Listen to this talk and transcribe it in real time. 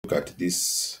look at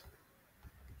this.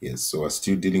 Yes, so we're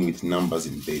still dealing with numbers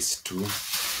in base 2.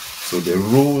 So the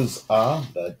rules are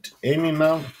that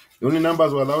the only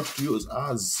numbers we're allowed to use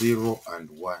are 0 and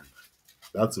 1.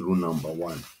 That's rule number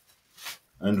 1.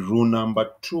 And rule number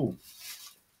 2,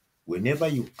 whenever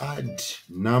you add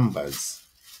numbers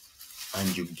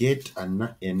and you get a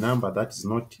number that is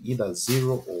not either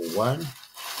 0 or 1,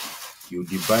 you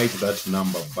divide that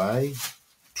number by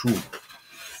 2.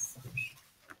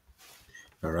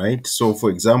 All right, so for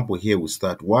example, here we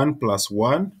start 1 plus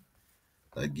 1,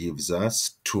 that gives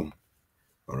us 2.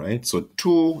 All right, so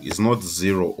 2 is not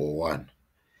 0 or 1.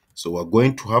 So we're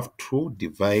going to have to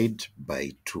divide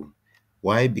by 2.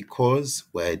 Why? Because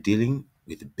we're dealing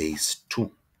with base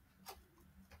 2.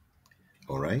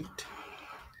 All right,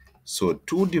 so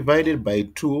 2 divided by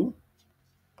 2,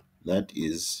 that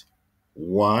is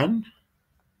 1,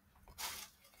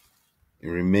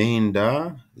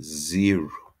 remainder 0.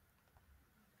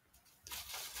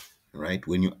 Right,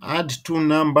 when you add 2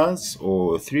 numbers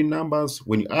or 3 numbers,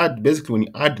 when you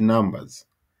add numbers,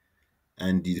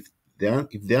 and if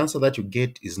the answer that you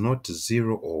get is not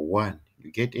 0 or 1,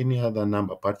 you get any other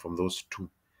number apart from those 2,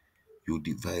 you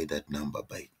divide that number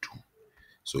by 2.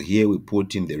 So here we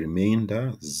put in the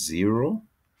remainder 0,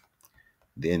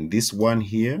 then this one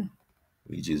here,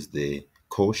 which is the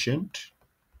quotient,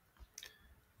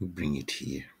 we bring it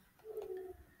here.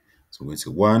 So we say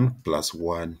 1 plus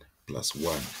 1 plus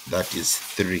 1, that is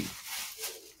 3.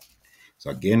 So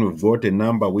again, we've got a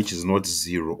number which is not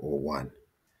 0 or 1.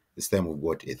 This time we've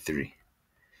got a 3.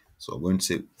 So I'm going to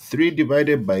say 3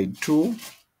 divided by 2,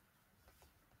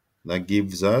 that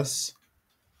gives us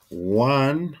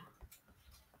 1,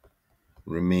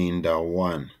 remainder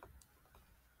 1.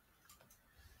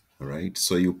 All right,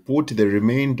 so you put the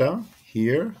remainder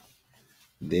here,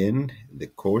 then the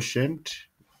quotient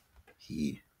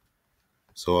here.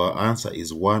 So our answer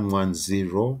is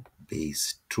 110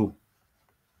 base 2.